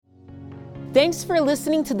Thanks for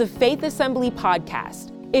listening to the Faith Assembly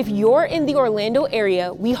podcast. If you're in the Orlando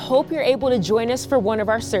area, we hope you're able to join us for one of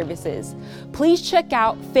our services. Please check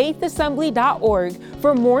out faithassembly.org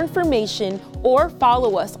for more information or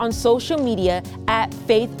follow us on social media at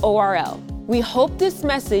FaithORL. We hope this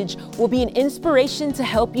message will be an inspiration to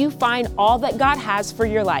help you find all that God has for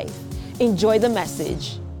your life. Enjoy the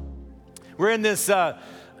message. We're in this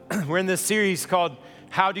series called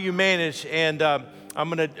How Do You Manage? And I'm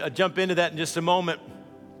going to jump into that in just a moment.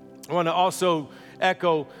 I want to also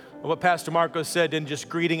echo what Pastor Marco said in just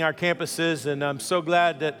greeting our campuses. And I'm so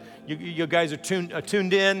glad that you guys are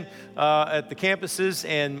tuned in at the campuses,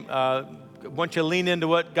 and want you to lean into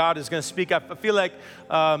what God is going to speak. I feel like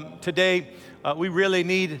today we really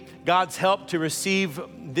need God's help to receive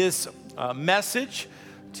this message,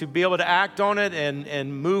 to be able to act on it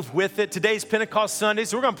and move with it. Today's Pentecost Sunday,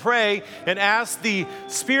 so we're going to pray and ask the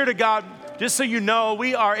Spirit of God. Just so you know,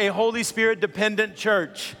 we are a Holy Spirit dependent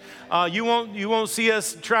church. You won't see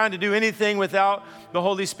us trying to do anything without the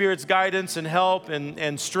Holy Spirit's guidance and help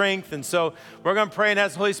and strength. And so we're going to pray and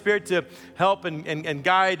ask the Holy Spirit to help and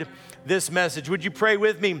guide this message. Would you pray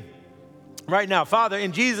with me right now? Father,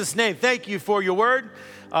 in Jesus' name, thank you for your word.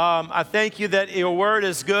 I thank you that your word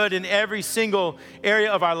is good in every single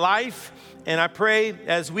area of our life. And I pray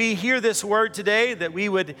as we hear this word today that we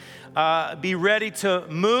would be ready to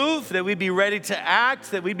move, that we'd be ready to act,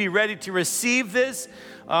 that we'd be ready to receive this,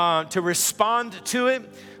 to respond to it.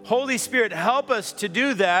 Holy Spirit, help us to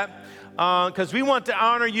do that because we want to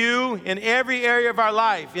honor you in every area of our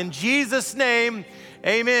life. In Jesus' name,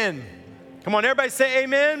 amen. Come on, everybody say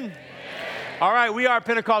amen. Amen. All right, we are a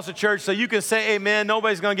Pentecostal church, so you can say amen.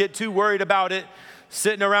 Nobody's going to get too worried about it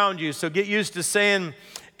sitting around you, so get used to saying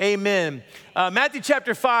amen. Matthew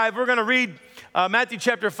chapter 5, we're going to read Matthew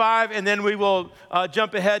chapter 5, and then we will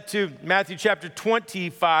jump ahead to Matthew chapter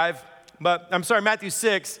 25. But I'm sorry, Matthew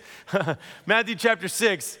 6. Matthew chapter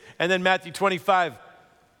 6, and then Matthew 25.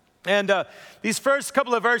 And these first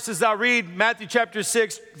couple of verses I'll read, Matthew chapter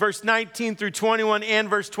 6, verse 19 through 21, and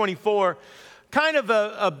verse 24. Kind of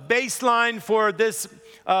a baseline for this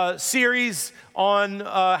series on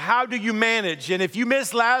how do you manage. And if you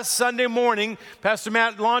missed last Sunday morning, Pastor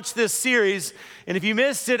Matt launched this series. And if you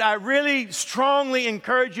missed it, I really strongly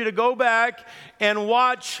encourage you to go back and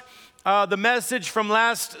watch the message from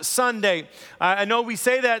last Sunday. I know we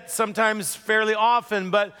say that sometimes fairly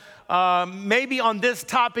often, but maybe on this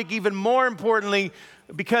topic even more importantly,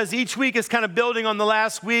 because each week is kind of building on the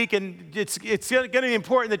last week, and it's going to be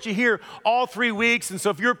important that you hear all 3 weeks. And so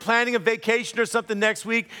if you're planning a vacation or something next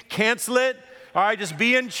week, cancel it. All right, just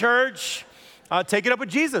be in church. Take it up with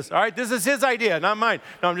Jesus. All right, this is his idea, not mine.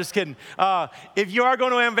 No, I'm just kidding. If you are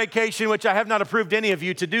going on vacation, which I have not approved any of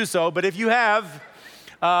you to do so, but if you have,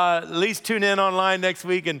 at least tune in online next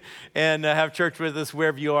week and have church with us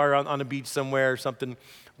wherever you are on a beach somewhere or something.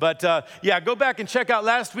 But go back and check out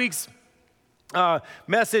last week's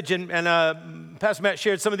message, and Pastor Matt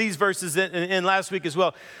shared some of these verses in last week as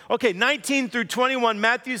well. Okay, 19 through 21,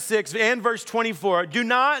 Matthew 6 and verse 24. Do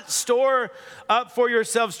not store up for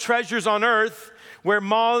yourselves treasures on earth where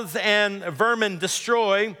moths and vermin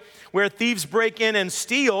destroy, where thieves break in and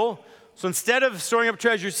steal. So instead of storing up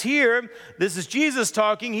treasures here, this is Jesus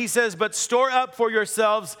talking. He says, but store up for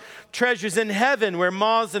yourselves treasures in heaven where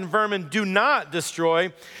moths and vermin do not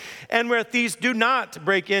destroy and where thieves do not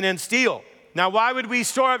break in and steal. Now, why would we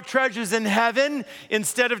store up treasures in heaven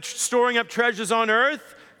instead of storing up treasures on earth?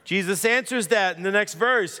 Jesus answers that in the next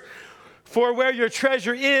verse. For where your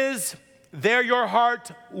treasure is, there your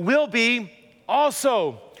heart will be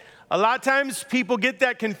also. A lot of times people get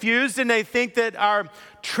that confused and they think that our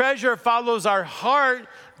treasure follows our heart.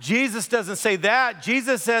 Jesus doesn't say that.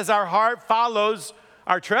 Jesus says our heart follows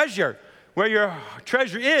our treasure. Where your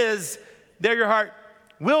treasure is, there your heart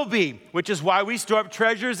will be, which is why we store up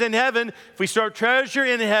treasures in heaven. If we store up treasure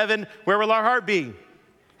in heaven, where will our heart be?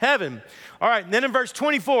 Heaven. All right, and then in verse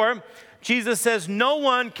 24, Jesus says, no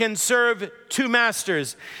one can serve two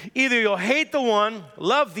masters. Either you'll hate the one,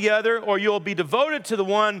 love the other, or you'll be devoted to the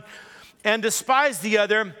one and despise the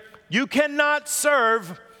other. You cannot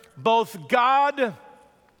serve both God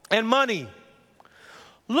and money.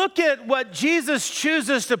 Look at what Jesus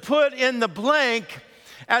chooses to put in the blank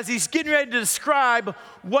as he's getting ready to describe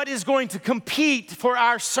what is going to compete for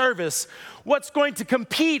our service, what's going to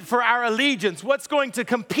compete for our allegiance, what's going to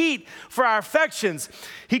compete for our affections.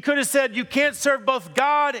 He could have said, you can't serve both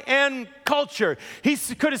God and culture. He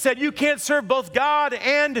could have said, you can't serve both God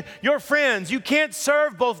and your friends. You can't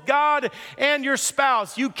serve both God and your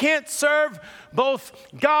spouse. You can't serve both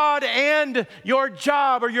God and your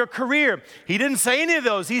job or your career. He didn't say any of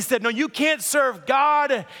those. He said, no, you can't serve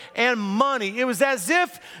God and money. It was as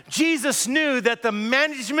if Jesus knew that the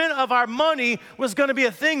management of our money was going to be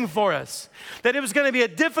a thing for us, that it was going to be a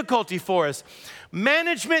difficulty for us.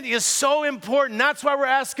 Management is so important. That's why we're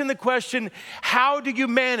asking the question, how do you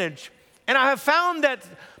manage? And I have found that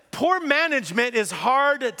poor management is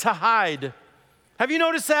hard to hide. Have you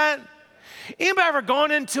noticed that? Anybody ever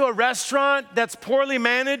gone into a restaurant that's poorly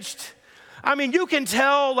managed? I mean, you can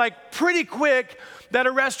tell like pretty quick that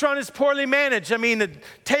a restaurant is poorly managed. I mean, the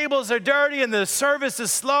tables are dirty and the service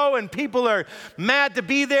is slow and people are mad to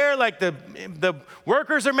be there. Like the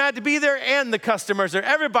workers are mad to be there and the customers are.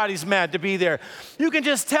 Everybody's mad to be there. You can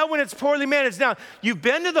just tell when it's poorly managed. Now, you've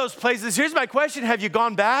been to those places. Here's my question. Have you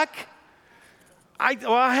gone back? I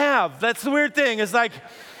have. That's the weird thing. It's like,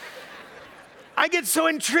 I get so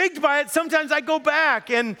intrigued by it, sometimes I go back,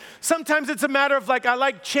 and sometimes it's a matter of like, I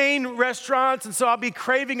like chain restaurants, and so I'll be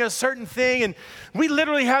craving a certain thing, and we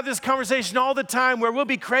literally have this conversation all the time where we'll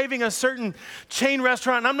be craving a certain chain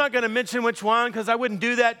restaurant, and I'm not going to mention which one because I wouldn't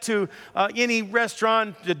do that to any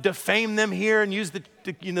restaurant to defame them here and use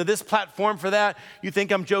this platform for that. You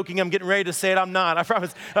think I'm joking, I'm getting ready to say it, I'm not, I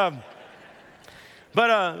promise.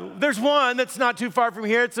 But there's one that's not too far from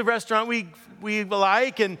here. It's a restaurant we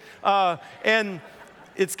like, and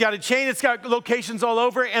it's got a chain. It's got locations all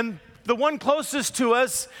over. And the one closest to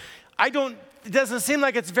us, it doesn't seem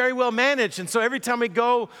like it's very well managed. And so every time we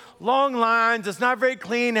go, long lines. It's not very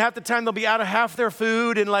clean. Half the time they'll be out of half their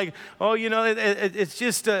food, and like, it's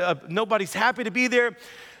just nobody's happy to be there.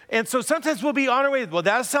 And so sometimes we'll be on our way, well,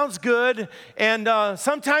 that sounds good. And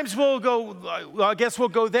sometimes we'll go, well, I guess we'll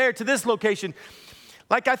go there to this location.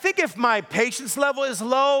 Like, I think if my patience level is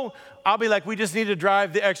low, I'll be like, we just need to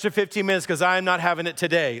drive the extra 15 minutes because I'm not having it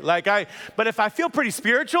today. But if I feel pretty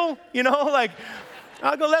spiritual,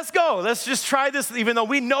 I'll go, let's go. Let's just try this, even though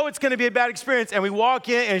we know it's going to be a bad experience. And we walk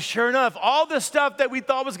in, and sure enough, all the stuff that we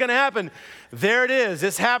thought was going to happen, there it is.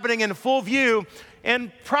 It's happening in full view.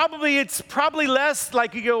 And it's probably less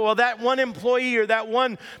like you go, well, that one employee or that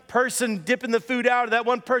one person dipping the food out or that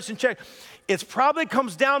one person check. It probably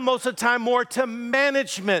comes down most of the time more to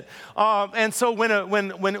management. And so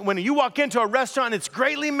when you walk into a restaurant, it's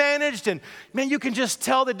greatly managed, and man, you can just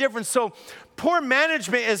tell the difference. So poor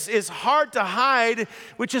management is hard to hide,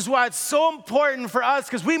 which is why it's so important for us,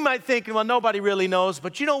 because we might think, well, nobody really knows.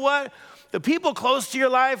 But you know what? The people close to your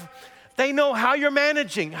life, they know how you're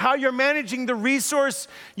managing the resource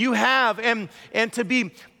you have. And to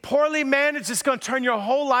be poorly managed, it's going to turn your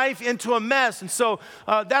whole life into a mess. And so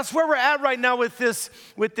that's where we're at right now with this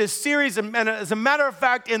series. And as a matter of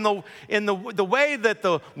fact, in the way that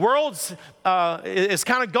the world is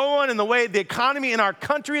kind of going, and the way the economy in our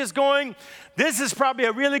country is going, this is probably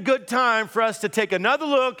a really good time for us to take another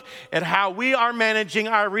look at how we are managing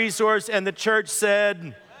our resource. And the church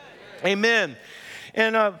said, Amen.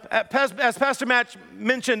 And as Pastor Matt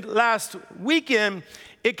mentioned last weekend,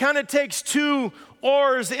 it kind of takes two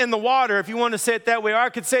oars in the water, if you want to say it that way. Or I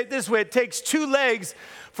could say it this way: it takes two legs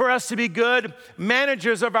for us to be good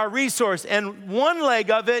managers of our resource. And one leg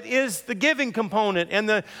of it is the giving component and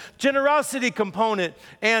the generosity component.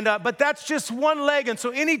 But that's just one leg. And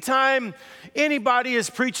so anytime anybody is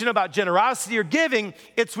preaching about generosity or giving,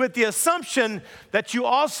 it's with the assumption that you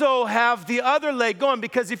also have the other leg going.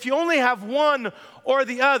 Because if you only have one or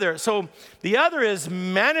the other, so the other is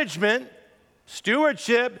management,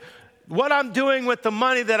 stewardship, what I'm doing with the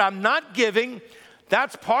money that I'm not giving.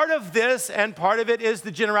 That's part of this, and part of it is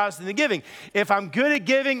the generosity and the giving. If I'm good at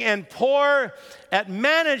giving and poor at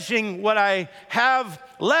managing what I have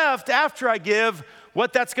left after I give,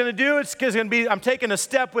 what that's going to do, it's going to be, I'm taking a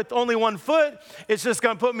step with only one foot. It's just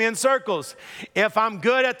going to put me in circles. If I'm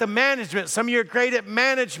good at the management, some of you are great at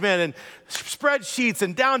management and spreadsheets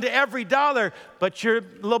and down to every dollar, but you're a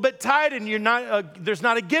little bit tight and there's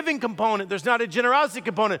not a giving component. There's not a generosity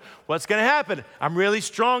component. What's going to happen? I'm really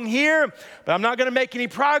strong here, but I'm not going to make any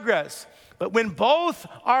progress. But when both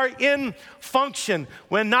are in function,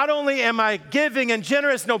 when not only am I giving and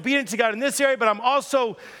generous and obedient to God in this area, but I'm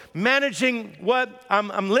also managing what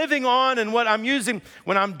I'm living on and what I'm using,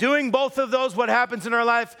 when I'm doing both of those, what happens in our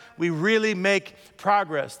life? We really make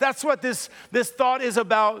progress. That's what this thought is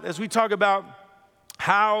about as we talk about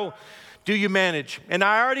how do you manage. And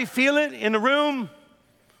I already feel it in the room.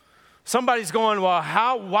 Somebody's going, well,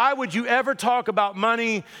 why would you ever talk about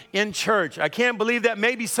money in church? I can't believe that.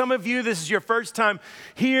 Maybe some of you, this is your first time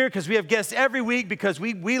here because we have guests every week because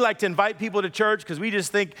we like to invite people to church because we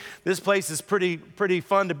just think this place is pretty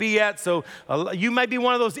fun to be at. So you might be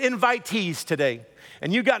one of those invitees today.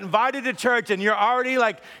 And you got invited to church and you're already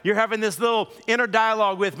you're having this little inner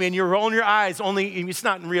dialogue with me and you're rolling your eyes. It's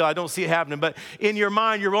not real, I don't see it happening, but in your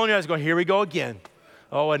mind, you're rolling your eyes going, here we go again.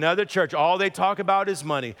 Oh, another church. All they talk about is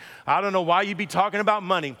money. I don't know why you'd be talking about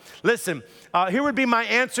money. Listen, here would be my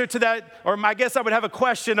answer to that, or I guess I would have a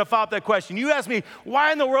question about that question. You ask me,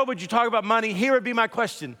 why in the world would you talk about money? Here would be my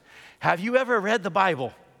question. Have you ever read the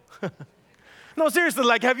Bible? No, seriously,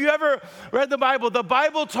 have you ever read the Bible? The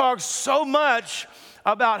Bible talks so much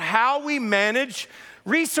about how we manage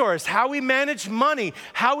resource, how we manage money,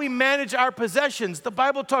 how we manage our possessions. The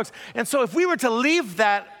Bible talks. And so if we were to leave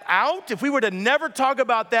that out, if we were to never talk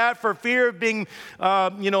about that for fear of being,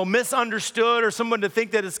 misunderstood or someone to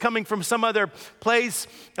think that it's coming from some other place,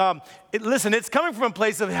 listen, it's coming from a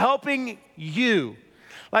place of helping you.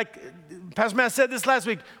 Like Pastor Matt said this last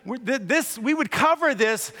week, we would cover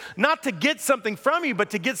this not to get something from you, but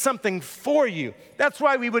to get something for you. That's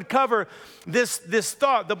why we would cover this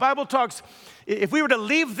thought. The Bible talks, if we were to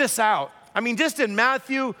leave this out, just in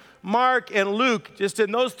Matthew, Mark, and Luke, just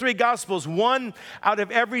in those three Gospels, 1 out of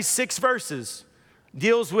every 6 verses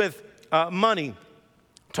deals with money,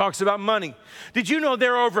 talks about money. Did you know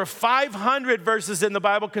there are over 500 verses in the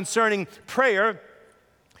Bible concerning prayer?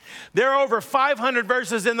 There are over 500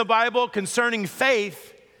 verses in the Bible concerning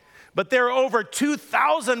faith, but there are over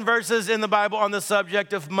 2,000 verses in the Bible on the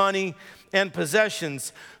subject of money and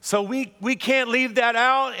possessions. So we can't leave that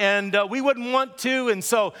out, and we wouldn't want to. And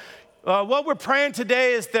so what we're praying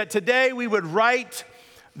today is that today we would right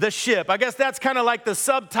the ship. I guess that's kind of like the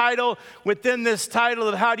subtitle within this title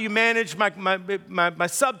of how do you manage. My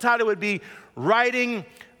subtitle would be righting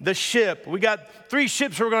the ship. We got 3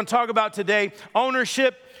 ships we're going to talk about today: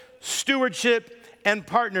 ownership, stewardship, and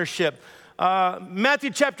partnership. Matthew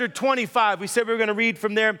chapter 25, we said we were going to read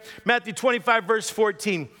from there. Matthew 25, verse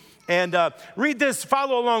 14. And read this,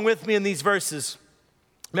 follow along with me in these verses.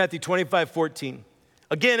 Matthew 25, 14.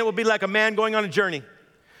 Again, it will be like a man going on a journey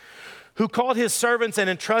who called his servants and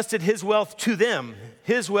entrusted his wealth to them.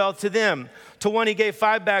 To one he gave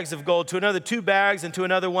 5 bags of gold, to another 2 bags, and to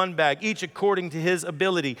another 1 bag, each according to his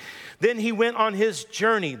ability. Then he went on his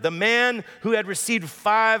journey. The man who had received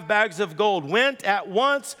 5 bags of gold went at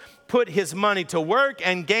once, put his money to work,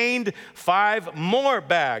 and gained 5 more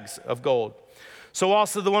bags of gold. So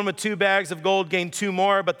also the one with 2 bags of gold gained 2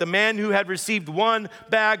 more, but the man who had received 1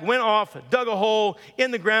 bag went off, dug a hole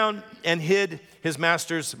in the ground, and hid his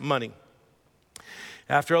master's money.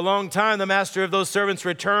 After a long time, the master of those servants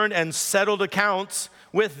returned and settled accounts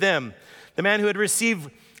with them. The man who had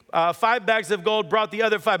received 5 bags of gold brought the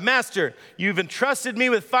other 5. Master, you've entrusted me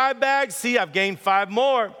with 5 bags. See, I've gained 5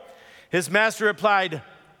 more. His master replied,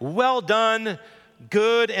 well done,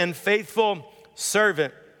 good and faithful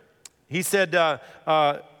servant. He said,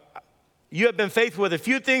 you have been faithful with a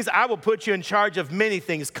few things. I will put you in charge of many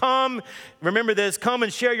things. Come, remember this, come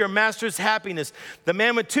and share your master's happiness. The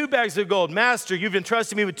man with 2 bags of gold, Master, you've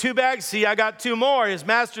entrusted me with 2 bags. See, I got 2 more. His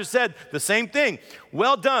master said the same thing.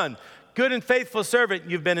 Well done, good and faithful servant.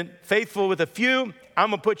 You've been faithful with a few.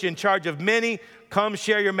 I'm going to put you in charge of many. Come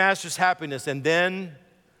share your master's happiness. And then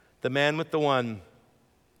the man with the 1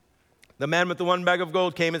 bag of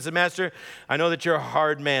gold came and said, Master, I know that you're a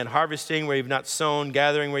hard man, harvesting where you've not sown,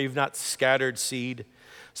 gathering where you've not scattered seed.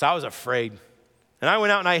 So I was afraid. And I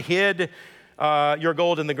went out and I hid your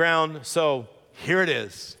gold in the ground. So here it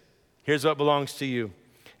is. Here's what belongs to you.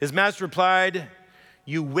 His master replied,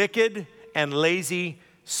 you wicked and lazy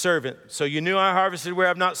servant. So you knew I harvested where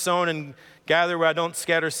I've not sown and gathered where I don't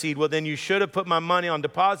scatter seed. Well, then you should have put my money on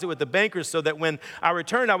deposit with the bankers so that when I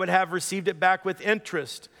returned, I would have received it back with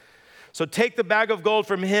interest. So take the bag of gold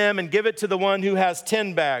from him and give it to the one who has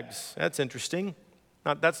 10 bags. That's interesting.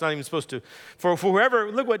 That's not even supposed to. For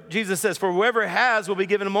whoever, look what Jesus says, for whoever has will be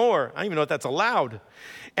given more. I don't even know if that's allowed.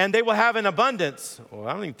 And they will have an abundance. Well,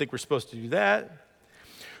 I don't even think we're supposed to do that.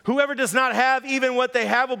 Whoever does not have, even what they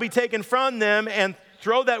have will be taken from them, and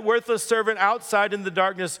throw that worthless servant outside in the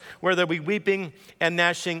darkness where there'll be weeping and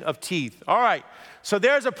gnashing of teeth. All right. So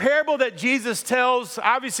there's a parable that Jesus tells.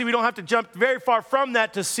 Obviously, we don't have to jump very far from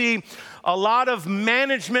that to see a lot of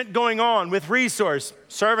management going on with resource.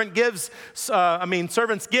 Servants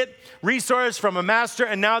get resource from a master,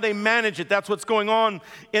 and now they manage it. That's what's going on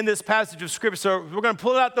in this passage of Scripture. So we're going to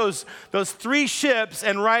pull out those 3 ships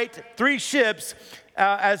and write 3 ships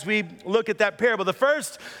as we look at that parable. The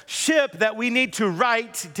first ship that we need to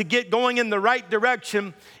right to get going in the right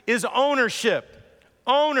direction is ownership.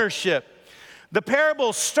 Ownership. The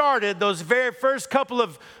parable started, those very first couple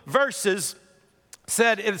of verses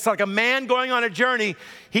said it's like a man going on a journey.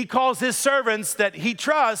 He calls his servants that he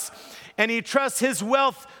trusts, and he trusts his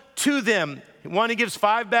wealth to them. One, he gives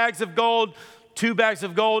 5 bags of gold, 2 bags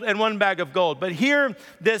of gold, and 1 bag of gold. But here,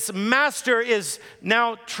 this master is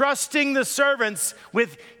now trusting the servants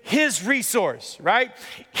with his resource, right?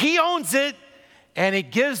 He owns it, and he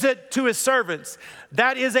gives it to his servants.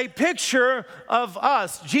 That is a picture of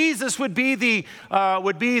us. Jesus would be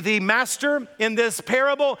the master in this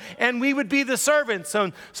parable, and we would be the servants.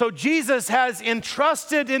 So Jesus has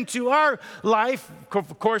entrusted into our life,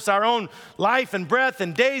 of course, our own life and breath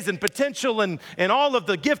and days and potential and all of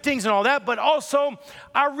the giftings and all that, but also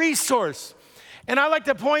our resource. And I like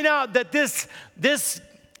to point out that this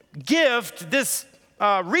gift, this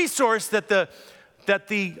resource that the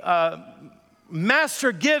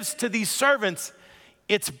master gives to these servants,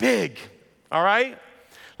 it's big, all right?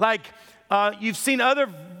 Like you've seen other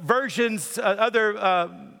versions of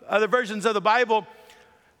the Bible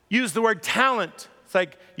use the word talent. It's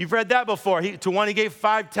like you've read that before. To one he gave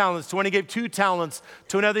 5 talents, to one he gave 2 talents,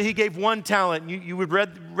 to another he gave 1 talent. You would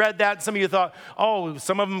read that, and some of you thought, oh,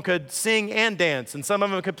 some of them could sing and dance, and some of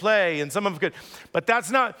them could play, and some of them could. But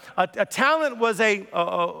that's not, a talent was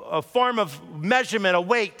a form of measurement, a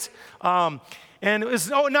weight. And it was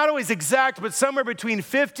not always exact, but somewhere between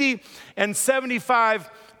 50 and 75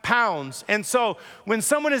 pounds. And so when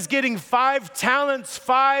someone is getting 5 talents,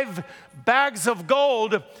 5 bags of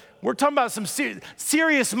gold, we're talking about some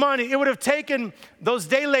serious money. It would have taken those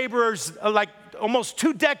day laborers like almost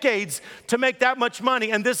 2 decades to make that much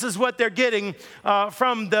money, and this is what they're getting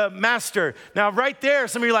from the master. Now, right there,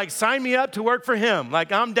 some of you are like, sign me up to work for him.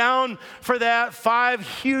 Like, I'm down for that. 5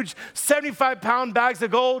 huge 75-pound bags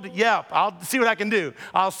of gold. Yeah, I'll see what I can do.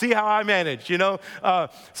 I'll see how I manage, you know.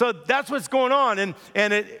 So that's what's going on, and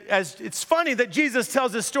it's funny that Jesus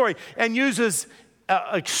tells this story and uses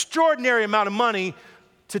an extraordinary amount of money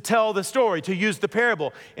to tell the story, to use the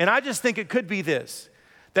parable. And I just think it could be this,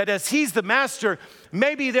 that as he's the master,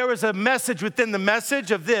 maybe there was a message within the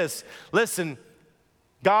message of this. Listen,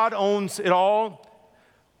 God owns it all.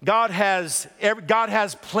 God has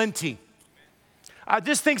plenty. I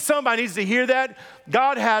just think somebody needs to hear that.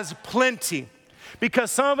 God has plenty.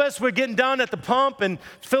 Because some of us, we're getting done at the pump and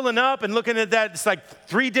filling up and looking at that. It's like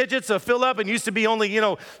 3 digits of fill up, and used to be only,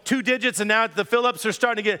 2 digits, and now the fill ups are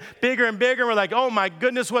starting to get bigger and bigger. And we're like, oh my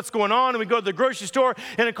goodness, what's going on? And we go to the grocery store,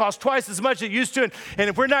 and it costs twice as much as it used to. And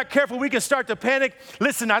if we're not careful, we can start to panic.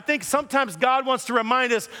 Listen, I think sometimes God wants to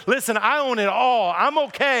remind us, listen, I own it all. I'm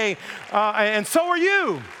okay, and so are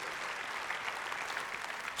you.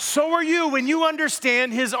 So are you when you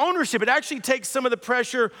understand his ownership. It actually takes some of the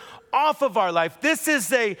pressure off of our life. This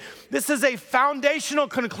is a foundational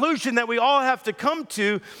conclusion that we all have to come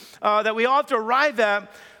to, that we all have to arrive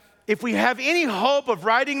at. If we have any hope of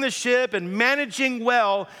riding the ship and managing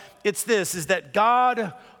well, it's this, is that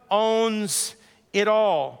God owns it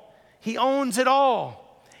all. He owns it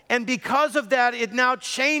all. And because of that, it now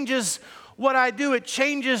changes what I do. It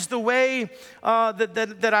changes the way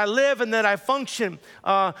that I live and that I function.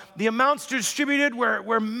 The amounts distributed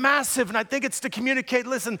were massive, and I think it's to communicate,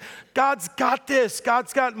 listen, God's got this.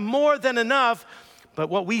 God's got more than enough, but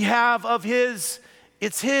what we have of his,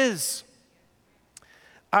 it's his.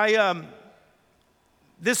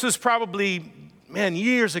 This was probably,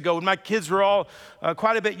 years ago when my kids were all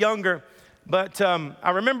quite a bit younger, but I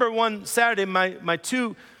remember one Saturday, my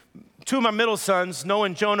two of my middle sons, Noah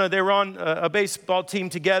and Jonah, they were on a baseball team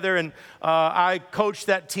together, and I coached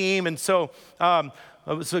that team. And so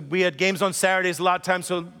we had games on Saturdays a lot of times.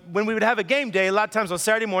 So when we would have a game day, a lot of times on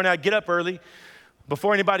Saturday morning, I'd get up early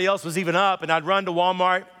before anybody else was even up, and I'd run to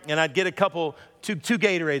Walmart, and I'd get two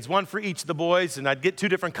Gatorades, one for each of the boys, and I'd get 2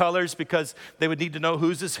 different colors because they would need to know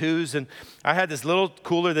whose is whose. And I had this little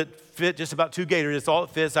cooler that fit just about 2 Gatorades. That's all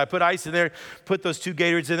it fits. I put ice in there, put those 2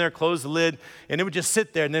 Gatorades in there, close the lid, and it would just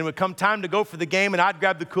sit there. And then it would come time to go for the game, and I'd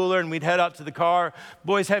grab the cooler, and we'd head out to the car.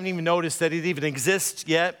 Boys haven't even noticed that it even exists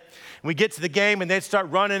yet. And we get to the game, and they'd start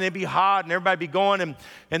running. It'd be hot, and everybody'd be going,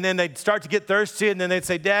 and then they'd start to get thirsty, and then they'd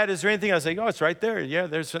say, Dad, is there anything? I'd say, oh, it's right there. Yeah,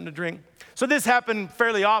 there's something to drink. So this happened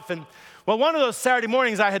fairly often. Well, one of those Saturday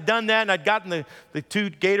mornings, I had done that, and I'd gotten the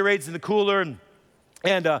 2 Gatorades in the cooler, and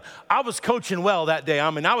And I was coaching well that day. I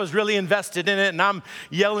mean, I was really invested in it, and I'm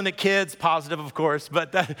yelling at kids, positive, of course,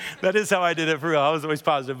 but that is how I did it for real. I was always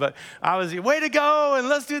positive, but I was, way to go, and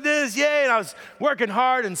let's do this, yay. And I was working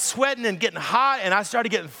hard and sweating and getting hot, and I started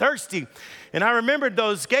getting thirsty. And I remembered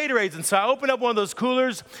those Gatorades, and so I opened up one of those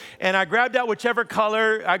coolers, and I grabbed out whichever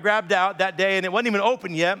color I grabbed out that day, and it wasn't even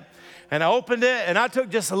open yet. And I opened it, and I took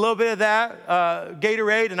just a little bit of that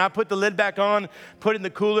Gatorade, and I put the lid back on, put it in the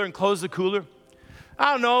cooler, and closed the cooler.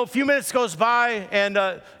 I don't know, a few minutes goes by,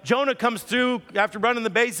 and Jonah comes through after running the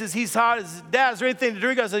bases. He's hot. He says, Dad, is there anything to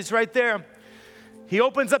drink? I said, it's right there. He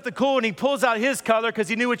opens up the cooler, and he pulls out his color because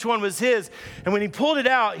he knew which one was his. And when he pulled it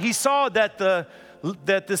out, he saw that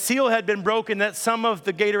the seal had been broken, that some of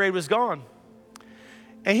the Gatorade was gone.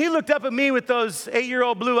 And he looked up at me with those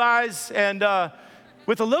 8-year-old blue eyes, and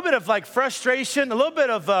with a little bit of like frustration, a little bit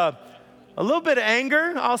of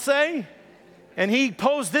anger, I'll say. And he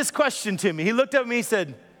posed this question to me. He looked up at me, he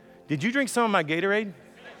said, did you drink some of my Gatorade?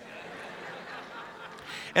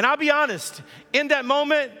 And I'll be honest, in that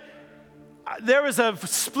moment, there was a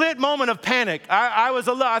split moment of panic. I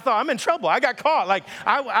thought, I'm in trouble. I got caught. Like,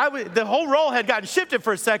 the whole role had gotten shifted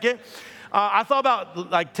for a second. I thought about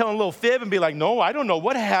like telling a little fib and be like, no, I don't know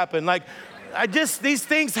what happened. Like, these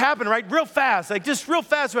things happen, right? Real fast, like just real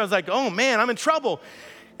fast. Where I was like, oh man, I'm in trouble.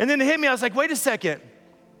 And then it hit me. I was like, wait a second.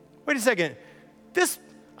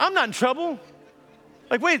 I'm not in trouble.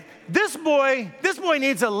 Like, wait, this boy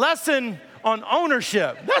needs a lesson on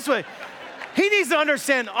ownership. That's what, he needs to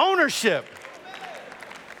understand ownership.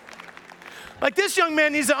 Like, this young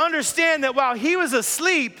man needs to understand that while he was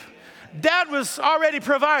asleep, Dad was already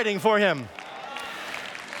providing for him.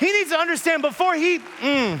 He needs to understand before he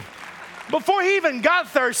even got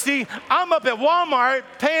thirsty, I'm up at Walmart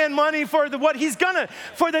paying money for the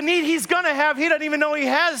need he's gonna have. He doesn't even know he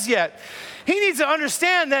has yet. He needs to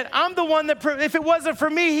understand that I'm the one that, if it wasn't for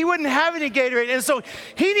me, he wouldn't have any Gatorade. And so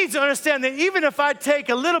he needs to understand that even if I take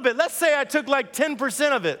a little bit, let's say I took like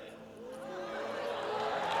 10% of it.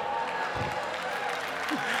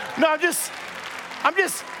 I'm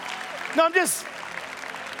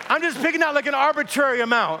just picking out like an arbitrary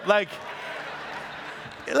amount. Like,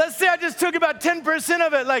 let's say I just took about 10%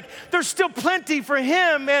 of it. Like, there's still plenty for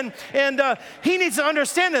him, and he needs to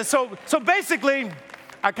understand this. So basically,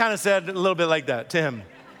 I kind of said a little bit like that to him.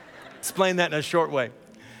 Explain that in a short way.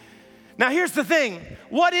 Now, here's the thing.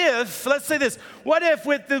 What if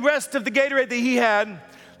with the rest of the Gatorade that he had,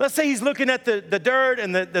 let's say he's looking at the dirt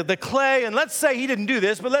and the clay, and let's say he didn't do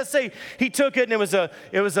this, but let's say he took it and it was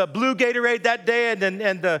a blue Gatorade that day,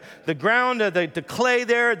 and the ground, the clay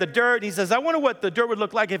there, the dirt, and he says, I wonder what the dirt would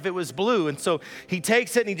look like if it was blue. And so he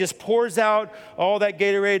takes it and he just pours out all that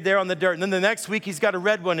Gatorade there on the dirt. And then the next week he's got a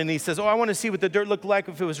red one and he says, I want to see what the dirt looked like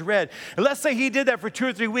if it was red. And let's say he did that for 2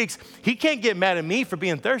 or 3 weeks. He can't get mad at me for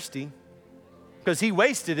being thirsty because he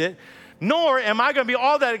wasted it. Nor am I going to be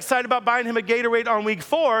all that excited about buying him a Gatorade on week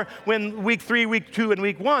 4 when week 3, week 2, and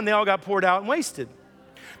week 1, they all got poured out and wasted.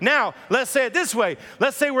 Now, let's say it this way.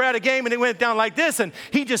 Let's say we're at a game and it went down like this, and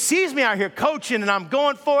he just sees me out here coaching, and I'm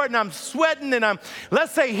going for it, and I'm sweating, and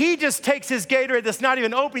let's say he just takes his Gatorade that's not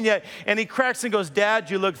even open yet, and he cracks and goes,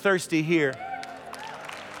 Dad, you look thirsty here.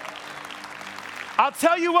 I'll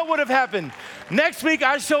tell you what would have happened. Next week,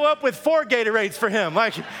 I show up with 4 Gatorades for him.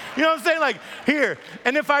 Like, you know what I'm saying? Like, here.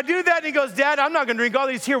 And if I do that, and he goes, Dad, I'm not going to drink all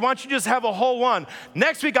these here. Why don't you just have a whole one?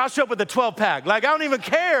 Next week, I'll show up with a 12-pack. Like, I don't even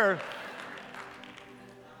care.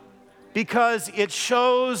 Because it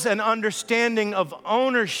shows an understanding of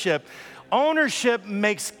ownership. Ownership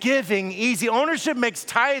makes giving easy. Ownership makes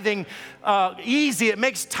tithing easy. It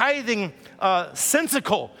makes tithing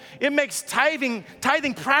sensical. It makes tithing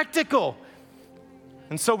practical.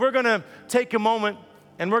 And so we're going to take a moment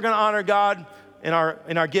and we're going to honor God in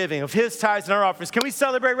our giving of his tithes and our offerings. Can we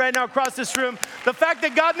celebrate right now across this room the fact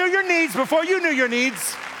that God knew your needs before you knew your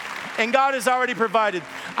needs, and God has already provided.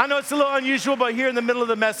 I know it's a little unusual, but here in the middle of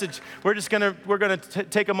the message, we're going to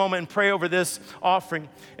take a moment and pray over this offering.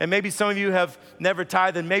 And maybe some of you have never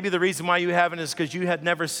tithed, and maybe the reason why you haven't is because you had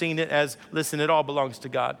never seen it as, listen, it all belongs to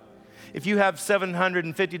God. If you have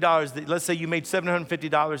 $750, let's say you made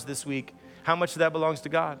 $750 this week, how much of that belongs to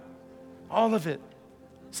God? All of it.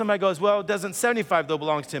 Somebody goes, well, doesn't 75 though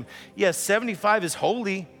belongs to him? Yes, 75 is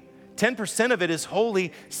holy. 10% of it is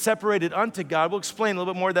holy, separated unto God. We'll explain a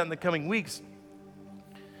little bit more of that in the coming weeks.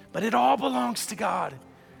 But it all belongs to God.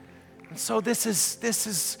 And so this is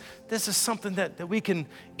something that we can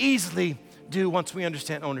easily do once we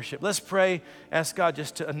understand ownership. Let's pray, ask God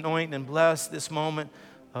just to anoint and bless this moment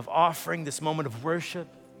of offering, this moment of worship.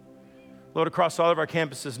 Lord, across all of our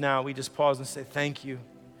campuses now, we just pause and say thank you.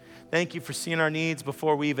 Thank you for seeing our needs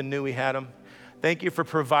before we even knew we had them. Thank you for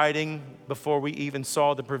providing before we even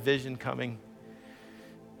saw the provision coming.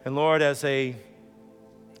 And Lord, as an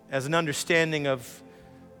understanding of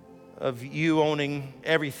you owning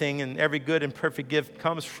everything and every good and perfect gift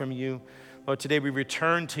comes from you, Lord, today we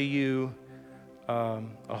return to you a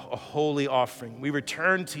holy offering. We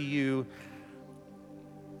return to you,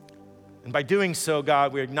 and by doing so,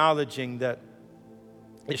 God, we're acknowledging that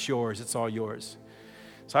it's yours, it's all yours.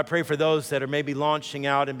 So I pray for those that are maybe launching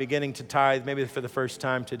out and beginning to tithe, maybe for the first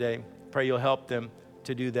time today. Pray you'll help them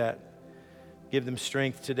to do that. Give them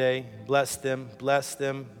strength today. Bless them, bless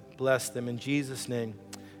them, bless them. In Jesus' name,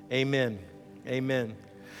 amen, amen.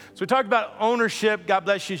 So we talked about ownership. God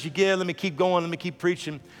bless you as you give. Let me keep going. Let me keep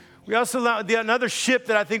preaching. We also, another ship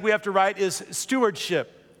that I think we have to write is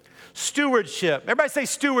stewardship. Stewardship. Everybody say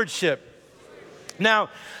stewardship. Now,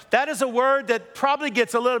 that is a word that probably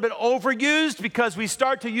gets a little bit overused because we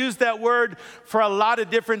start to use that word for a lot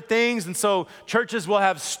of different things. And so churches will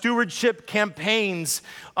have stewardship campaigns,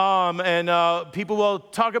 and people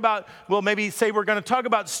will maybe say we're going to talk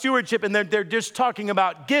about stewardship, and they're just talking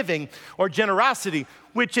about giving or generosity,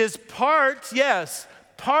 which is part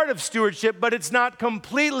of stewardship, but it's not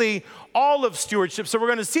completely all of stewardship. So we're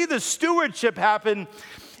going to see the stewardship happen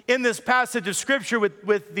in this passage of Scripture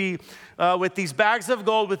with these bags of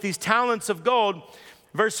gold, with these talents of gold.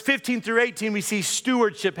 Verse 15 through 18, we see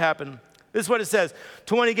stewardship happen. This is what it says.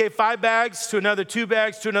 To one he gave 5 bags, to another 2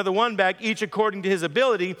 bags, to another 1 bag, each according to his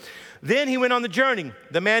ability. Then he went on the journey.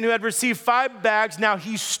 The man who had received 5 bags, now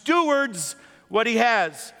he stewards what he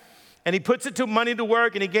has. And he puts it to money to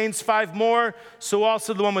work, and he gains 5 more. So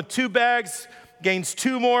also the one with 2 bags gains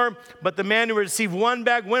 2 more. But the man who received 1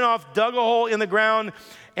 bag went off, dug a hole in the ground,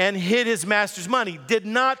 and hid his master's money. Did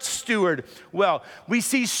not steward well. We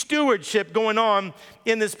see stewardship going on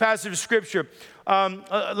in this passage of Scripture.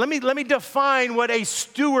 Let me define what a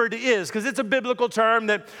steward is, because it's a biblical term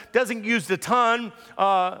that doesn't use the ton.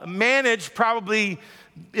 Manage probably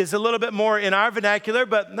is a little bit more in our vernacular,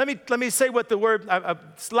 but let me say what the word.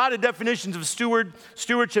 There's a lot of definitions of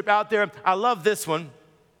stewardship out there. I love this one.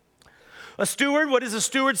 A steward. What is a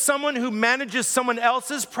steward? Someone who manages someone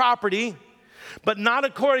else's property, but not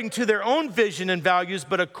according to their own vision and values,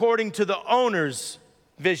 but according to the owner's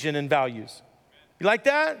vision and values. You like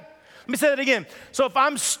that? Let me say that again. So if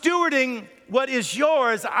I'm stewarding what is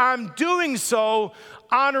yours, I'm doing so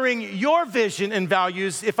honoring your vision and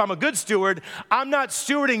values. If I'm a good steward, I'm not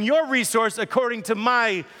stewarding your resource according to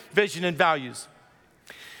my vision and values.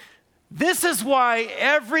 This is why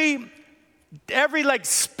every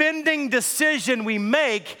spending decision we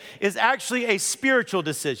make is actually a spiritual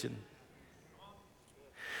decision.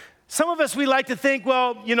 Some of us, we like to think,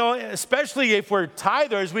 well, especially if we're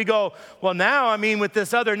tithers, we go, well, now, with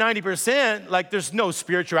this other 90%, there's no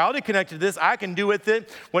spirituality connected to this. I can do with it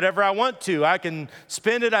whatever I want to. I can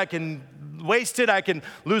spend it. I can waste it. I can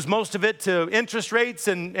lose most of it to interest rates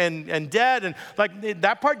and debt. And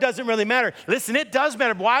that part doesn't really matter. Listen, it does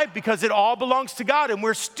matter. Why? Because it all belongs to God and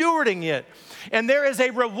we're stewarding it. And there is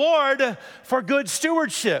a reward for good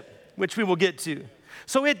stewardship, which we will get to.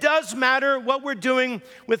 So it does matter what we're doing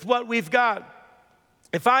with what we've got.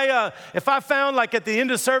 If I found at the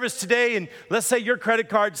end of service today, and let's say your credit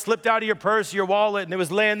card slipped out of your purse, your wallet, and it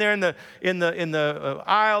was laying there in the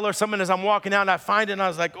aisle or something as I'm walking out, and I find it, and I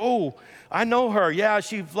was like, oh, I know her. Yeah,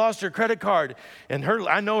 she lost her credit card, and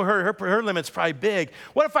I know her limit's probably big.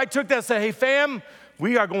 What if I took that and said, hey, fam,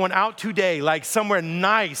 we are going out today, somewhere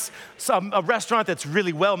nice, a restaurant that's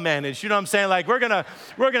really well managed. You know what I'm saying? We're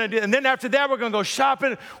gonna do, and then after that, we're gonna go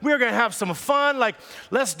shopping. We're gonna have some fun.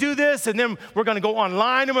 Let's do this, and then we're gonna go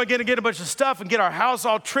online, and we're gonna get a bunch of stuff and get our house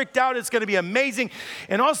all tricked out. It's gonna be amazing.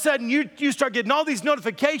 And all of a sudden, you start getting all these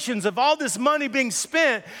notifications of all this money being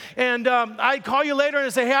spent. And I call you later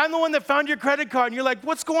and say, hey, I'm the one that found your credit card. And you're like,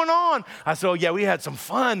 what's going on? I said, oh yeah, we had some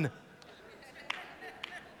fun.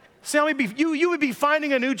 See, you would be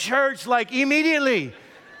finding a new church immediately.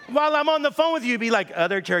 While I'm on the phone with you, you'd be like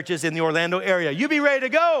other churches in the Orlando area. You'd be ready to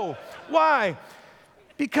go. Why?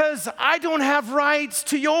 Because I don't have rights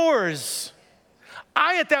to yours.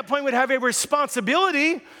 I, at that point, would have a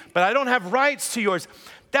responsibility, but I don't have rights to yours.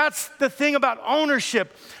 That's the thing about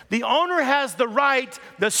ownership. The owner has the right,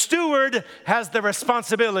 the steward has the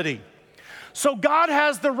responsibility. So God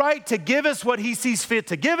has the right to give us what he sees fit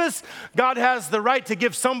to give us. God has the right to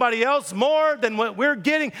give somebody else more than what we're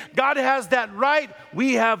getting. God has that right.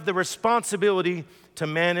 We have the responsibility to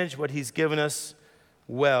manage what he's given us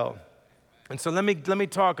well. And so let me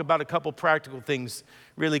talk about a couple practical things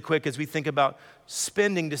really quick as we think about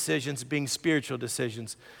spending decisions being spiritual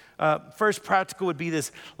decisions. First practical would be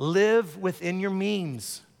this: live within your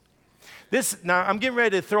means. Now I'm getting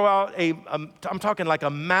ready to throw out I'm talking like a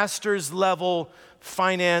master's level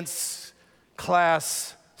finance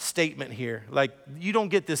class statement here. Like, you don't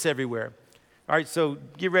get this everywhere. All right, so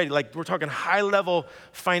get ready. Like, we're talking high level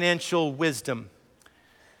financial wisdom.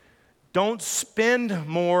 Don't spend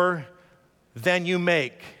more than you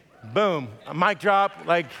make. Boom, a mic drop,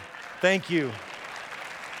 like, thank you.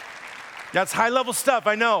 That's high level stuff,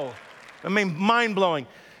 I know. I mean, mind blowing.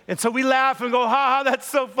 And so we laugh and go, ha, that's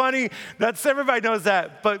so funny. Everybody knows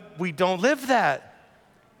that, but we don't live that.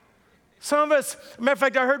 Some of us, matter of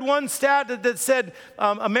fact, I heard one stat that said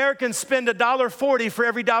Americans spend $1.40 for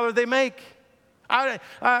every dollar they make.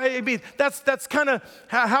 I mean, that's kind of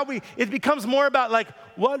how it becomes more about like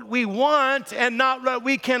what we want and not what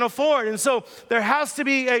we can afford. And so there has to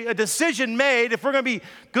be a decision made if we're going to be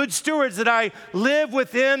good stewards that I live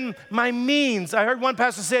within my means. I heard one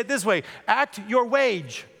pastor say it this way: act your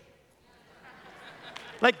wage.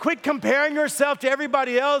 Like, quit comparing yourself to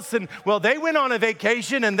everybody else and, well, they went on a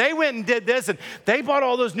vacation and they went and did this and they bought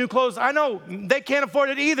all those new clothes. I know they can't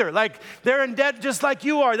afford it either. Like, they're in debt just like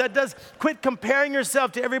you are. Quit comparing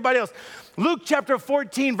yourself to everybody else. Luke chapter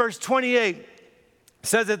 14, verse 28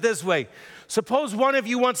 says it this way: suppose one of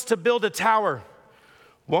you wants to build a tower.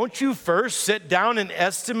 Won't you first sit down and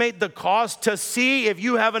estimate the cost to see if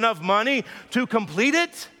you have enough money to complete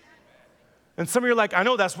it? And some of you are like, I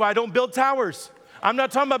know, that's why I don't build towers. I'm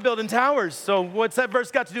not talking about building towers, so what's that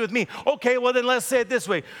verse got to do with me? Okay, well then let's say it this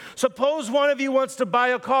way. Suppose one of you wants to buy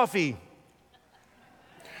a coffee.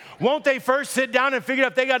 Won't they first sit down and figure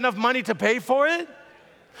out if they got enough money to pay for it?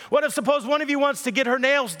 Suppose one of you wants to get her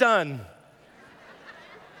nails done?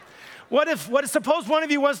 Suppose one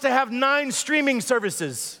of you wants to have 9 streaming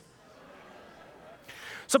services?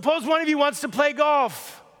 Suppose one of you wants to play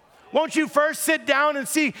golf? Won't you first sit down and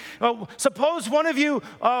see? Suppose one of you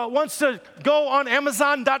wants to go on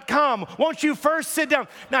Amazon.com. Won't you first sit down?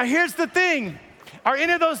 Now, here's the thing. Are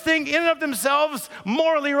any of those things in and of themselves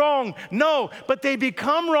morally wrong? No, but they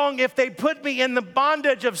become wrong if they put me in the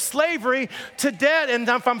bondage of slavery to debt and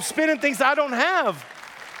if I'm spending things I don't have.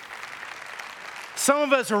 Some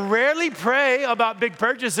of us rarely pray about big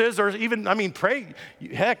purchases or even, pray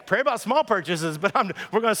about small purchases, but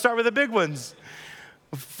we're going to start with the big ones.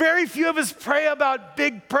 Very few of us pray about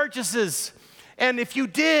big purchases. And if you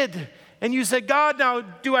did, and you said, God, now,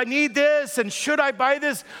 do I need this? And should I buy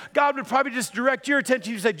this? God would probably just direct your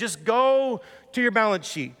attention. You say, just go to your balance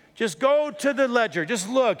sheet. Just go to the ledger. Just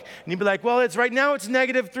look. And you'd be like, well, right now it's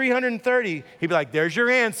negative 330. He'd be like, there's your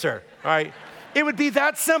answer. All right. It would be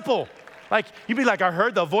that simple. Like, you'd be like, I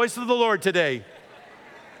heard the voice of the Lord today.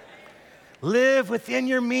 Live within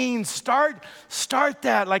your means. Start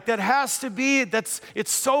that. Like, that has to be,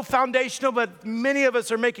 it's so foundational, but many of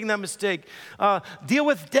us are making that mistake. Deal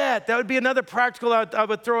with debt. That would be another practical I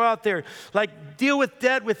would throw out there. Like, deal with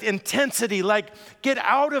debt with intensity. Like, get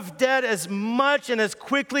out of debt as much and as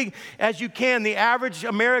quickly as you can. The average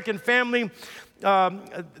American family,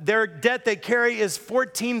 their debt they carry is over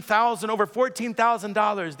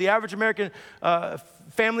 $14,000. The average American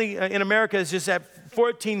family in America is just at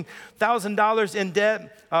 $14,000 in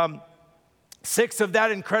debt. 6 of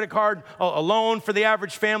that in credit card alone for the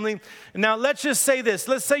average family. Now, let's just say this.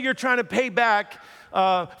 Let's say you're trying to pay back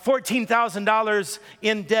 $14,000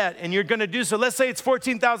 in debt, and you're going to do so. Let's say it's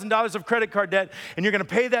 $14,000 of credit card debt, and you're going to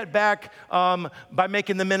pay that back by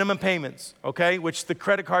making the minimum payments, okay? Which the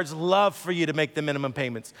credit cards love for you to make the minimum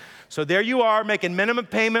payments. So there you are, making minimum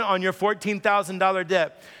payment on your $14,000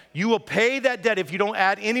 debt. You will pay that debt if you don't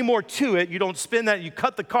add any more to it. You don't spend that. You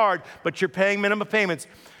cut the card, but you're paying minimum payments.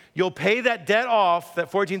 You'll pay that debt off,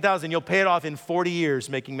 that $14,000. You'll pay it off in 40 years,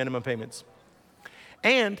 making minimum payments.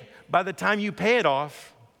 And by the time you pay it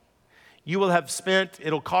off, you will have spent.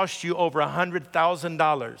 It'll cost you over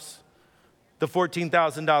 $100,000. The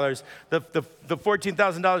 $14,000. The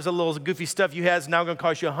 $14,000 of little goofy stuff you had is now going to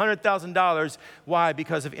cost you $100,000. Why?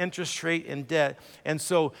 Because of interest rate and debt. And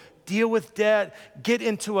so, deal with debt. Get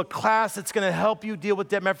into a class that's going to help you deal with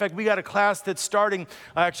debt. Matter of fact, we got a class that's starting.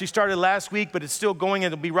 I actually started last week, but it's still going.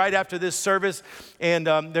 It'll be right after this service. And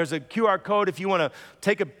there's a QR code. If you want to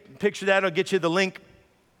take a picture of that, it'll get you the link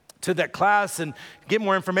to that class and get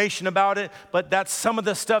more information about it. But that's some of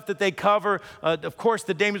the stuff that they cover. Of course,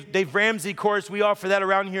 the Dave Ramsey course, we offer that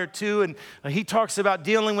around here too. And he talks about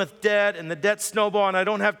dealing with debt and the debt snowball. And I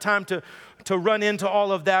don't have time to run into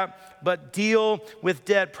all of that, but deal with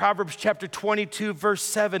debt. Proverbs chapter 22, verse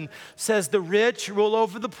 7 says, the rich rule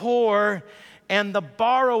over the poor, and the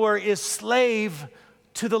borrower is slave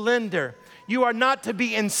to the lender. You are not to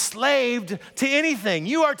be enslaved to anything.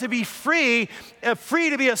 You are to be free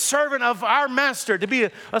to be a servant of our master, to be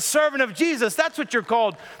a servant of Jesus. That's what you're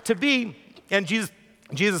called to be. And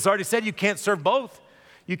Jesus already said you can't serve both.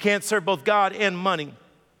 You can't serve both God and money.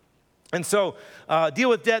 And so deal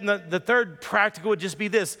with debt. And the third practical would just be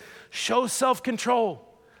this: show self-control.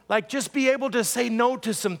 Like, just be able to say no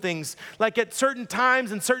to some things. Like, at certain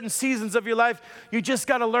times and certain seasons of your life, you just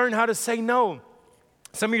got to learn how to say no.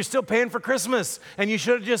 Some of you are still paying for Christmas, and you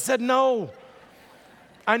should have just said no.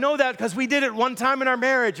 I know that because we did it one time in our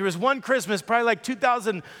marriage. It was one Christmas, probably like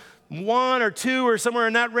 2001 or 2 or somewhere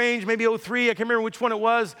in that range, maybe 03. I can't remember which one it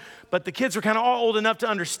was. But the kids were kind of all old enough to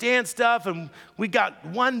understand stuff, and we got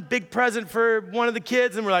one big present for one of the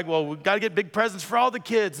kids, and we're like, well, we've got to get big presents for all the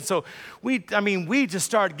kids. And so we just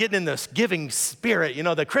started getting in this giving spirit,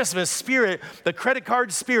 the Christmas spirit, the credit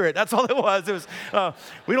card spirit. That's all it was. It was,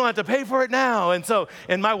 we don't have to pay for it now.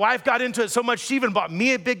 And my wife got into it so much, she even bought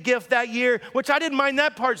me a big gift that year, which I didn't mind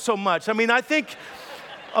that part so much. I think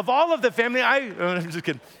of all of the family, I'm just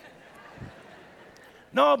kidding.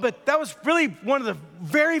 No, but that was really one of the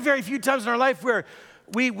very, very few times in our life where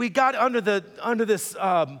we got under this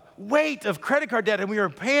weight of credit card debt, and we were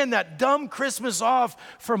paying that dumb Christmas off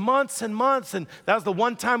for months and months. And that was the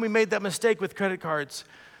one time we made that mistake with credit cards.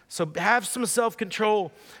 So have some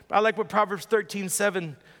self-control. I like what Proverbs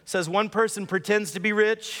 13:7 says: one person pretends to be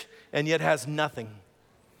rich and yet has nothing.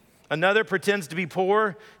 Another pretends to be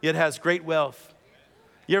poor yet has great wealth.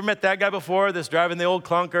 You ever met that guy before that's driving the old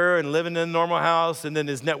clunker and living in a normal house, and then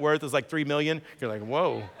his net worth is like $3 million? You're like,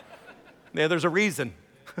 whoa. Yeah, there's a reason.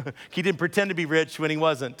 He didn't pretend to be rich when he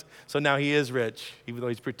wasn't. So now he is rich, even though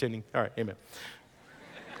he's pretending. All right, amen.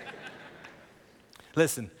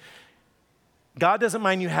 Listen, God doesn't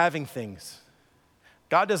mind you having things.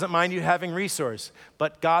 God doesn't mind you having resource,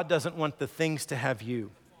 but God doesn't want the things to have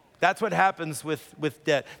you. That's what happens with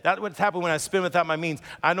debt. That's what's happened when I spend without my means.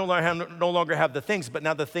 I no longer have the things, but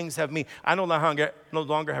now the things have me. I no longer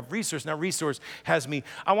have resource. Now resource has me.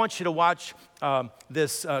 I want you to watch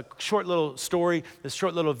this short little story, this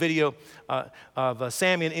short little video of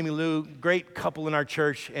Sammy and Amy Lou, great couple in our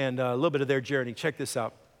church, and a little bit of their journey. Check this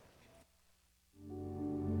out.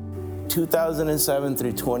 2007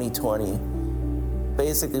 through 2020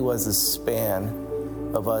 basically was a span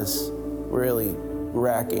of us really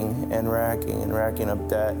racking up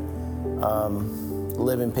debt,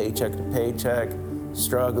 living paycheck to paycheck,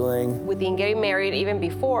 struggling. Within getting married, even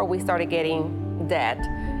before we started getting debt,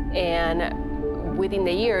 and within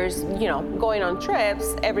the years, going on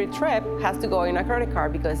trips, every trip has to go in a credit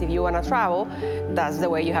card, because if you want to travel, that's the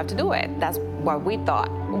way you have to do it. That's what we thought.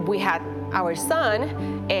 We had our son,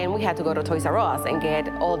 and we had to go to Toys R Us and get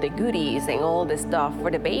all the goodies and all the stuff for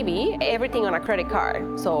the baby, everything on a credit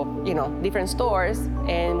card. So, different stores,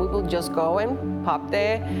 and we would just go and pop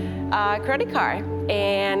the credit card.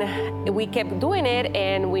 And we kept doing it,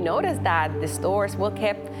 and we noticed that the stores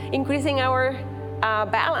kept increasing our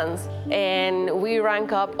balance, and we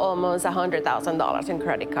rank up almost $100,000 in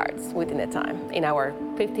credit cards within the time, in our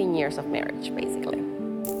 15 years of marriage, basically.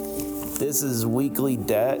 This is weekly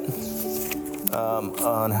debt.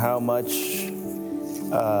 On how much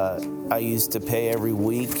I used to pay every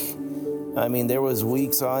week. There was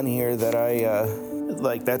weeks on here that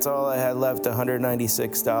that's all I had left,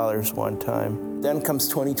 $196 one time. Then comes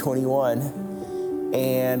 2021,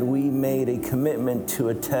 and we made a commitment to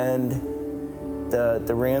attend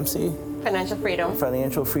the Ramsey Financial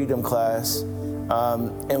Freedom class,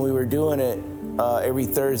 and we were doing it every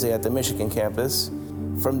Thursday at the Michigan campus.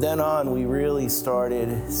 From then on, we really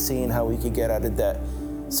started seeing how we could get out of debt.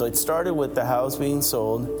 So it started with the house being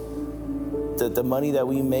sold. The money that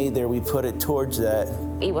we made there, we put it towards that.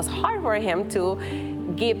 It was hard for him to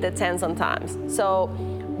give the 10 sometimes. So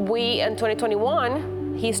in 2021,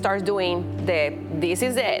 he starts doing this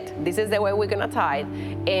is it. This is the way we're gonna tithe.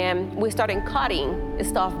 And we started cutting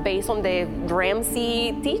stuff based on the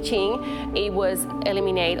Ramsey teaching. It was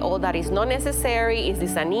eliminate all that is not necessary, is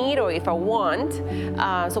this a need or if I want.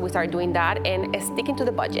 So we started doing that and sticking to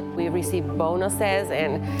the budget. We received bonuses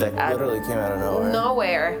and that literally came out of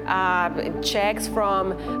nowhere. Checks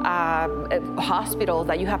from hospitals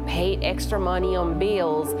that you have paid extra money on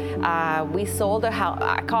bills. We sold a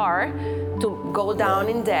car to go down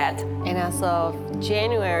in debt. And as of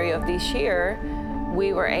January of this year,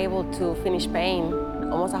 we were able to finish paying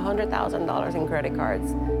almost $100,000 in credit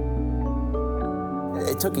cards.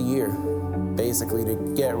 It took a year, basically, to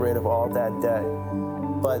get rid of all that debt.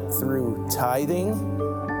 But through tithing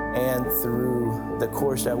and through the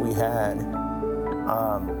course that we had,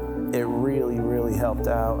 it really, really helped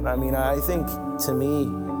out. I think, to me,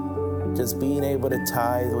 just being able to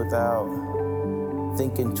tithe without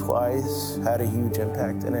thinking twice had a huge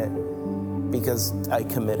impact in it because I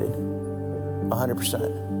committed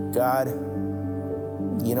 100%. God,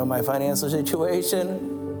 you know my financial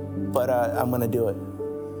situation, but I'm going to do it.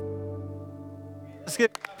 Let's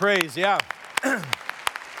give praise, yeah.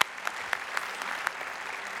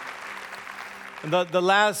 The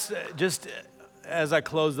last, just as I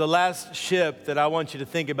close, the last ship that I want you to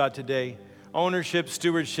think about today, ownership,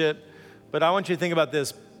 stewardship, but I want you to think about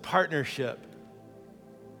this, partnership.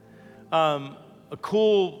 A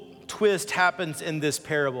cool twist happens in this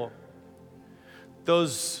parable.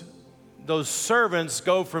 Those servants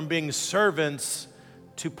go from being servants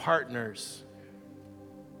to partners.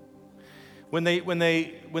 When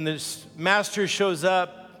the master shows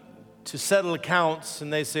up to settle accounts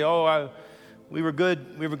and they say, we were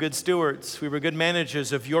good stewards, we were good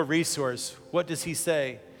managers of your resource, what does he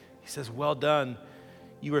say? He says, well done.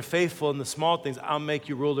 You were faithful in the small things. I'll make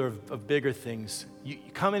you ruler of bigger things. You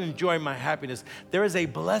come and enjoy my happiness. There is a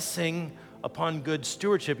blessing upon good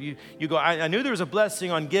stewardship. You go, I knew there was a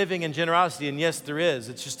blessing on giving and generosity, and yes, there is.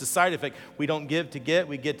 It's just a side effect. We don't give to get,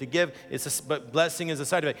 we get to give. But blessing is a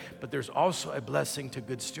side effect. But there's also a blessing to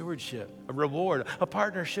good stewardship, a reward, a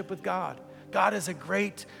partnership with God. God is a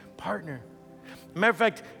great partner. As a matter of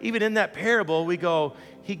fact, even in that parable, we go,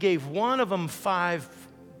 he gave one of them 5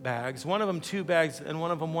 bags, one of them 2 bags, and one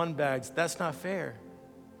of them 1 bag. That's not fair.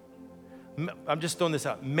 I'm just throwing this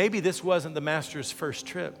out. Maybe this wasn't the master's first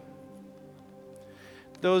trip.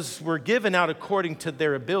 Those were given out according to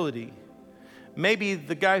their ability. Maybe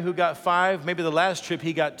the guy who got 5, maybe the last trip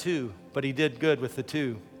he got 2, but he did good with the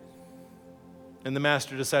 2. And the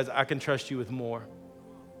master decides, I can trust you with more.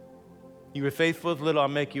 You were faithful with little, I'll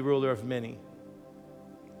make you ruler of many.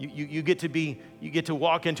 You get to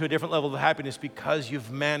walk into a different level of happiness because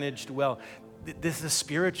you've managed well. This is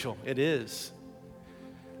spiritual. It is.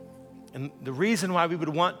 And the reason why we would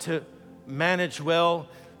want to manage well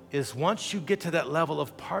is once you get to that level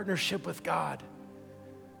of partnership with God,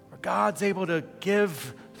 where God's able to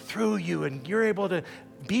give through you and you're able to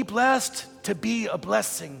be blessed to be a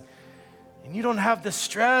blessing. And you don't have the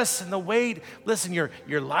stress and the weight. Listen, your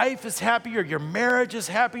life is happier, your marriage is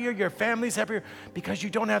happier, your family's happier because you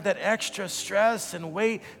don't have that extra stress and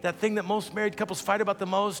weight. That thing that most married couples fight about the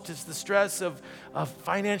most is the stress of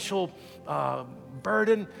financial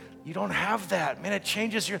burden. You don't have that. Man, it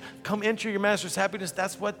changes come enter your master's happiness.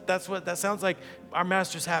 That's what that sounds like, our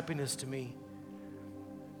master's happiness to me.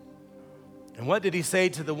 And what did he say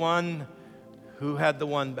to the one who had the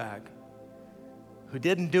 1 bag? Who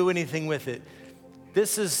didn't do anything with it?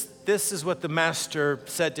 This is what the master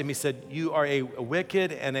said to him. He said, you are a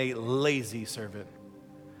wicked and a lazy servant.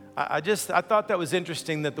 I thought that was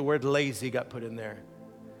interesting that the word lazy got put in there.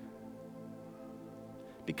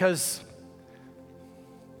 Because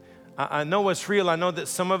I know what's real. I know that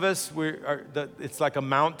some of us, it's like a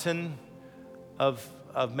mountain of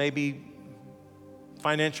maybe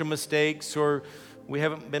financial mistakes, or we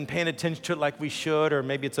haven't been paying attention to it like we should, or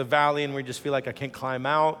maybe it's a valley and we just feel like I can't climb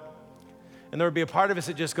out. And there would be a part of us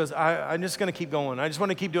that just goes, I'm just going to keep going. I just want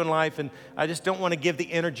to keep doing life, and I just don't want to give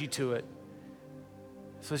the energy to it.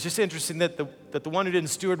 So it's just interesting that the one who didn't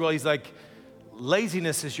steward well, he's like,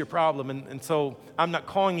 laziness is your problem. And so I'm not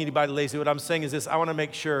calling anybody lazy. What I'm saying is this: I want to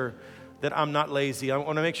make sure that I'm not lazy. I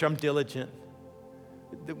want to make sure I'm diligent.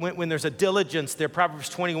 When there's a diligence there, Proverbs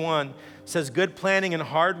 21 says good planning and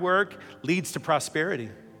hard work leads to prosperity.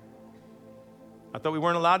 I thought we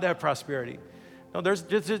weren't allowed to have prosperity. No,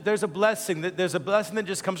 there's a blessing. There's a blessing that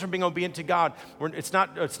just comes from being obedient to God. It's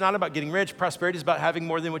not about getting rich. Prosperity is about having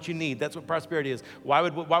more than what you need. That's what prosperity is. Why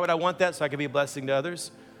would I want that? So I could be a blessing to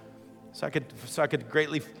others. So I could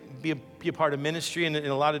greatly be a part of ministry in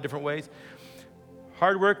a lot of different ways.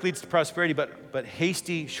 Hard work leads to prosperity, but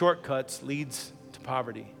hasty shortcuts leads to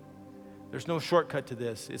poverty. There's no shortcut to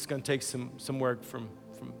this. It's going to take some work from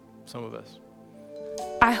some of us.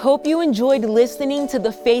 I hope you enjoyed listening to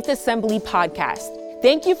the Faith Assembly podcast.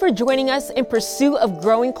 Thank you for joining us in pursuit of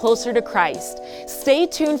growing closer to Christ. Stay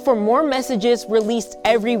tuned for more messages released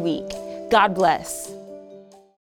every week. God bless.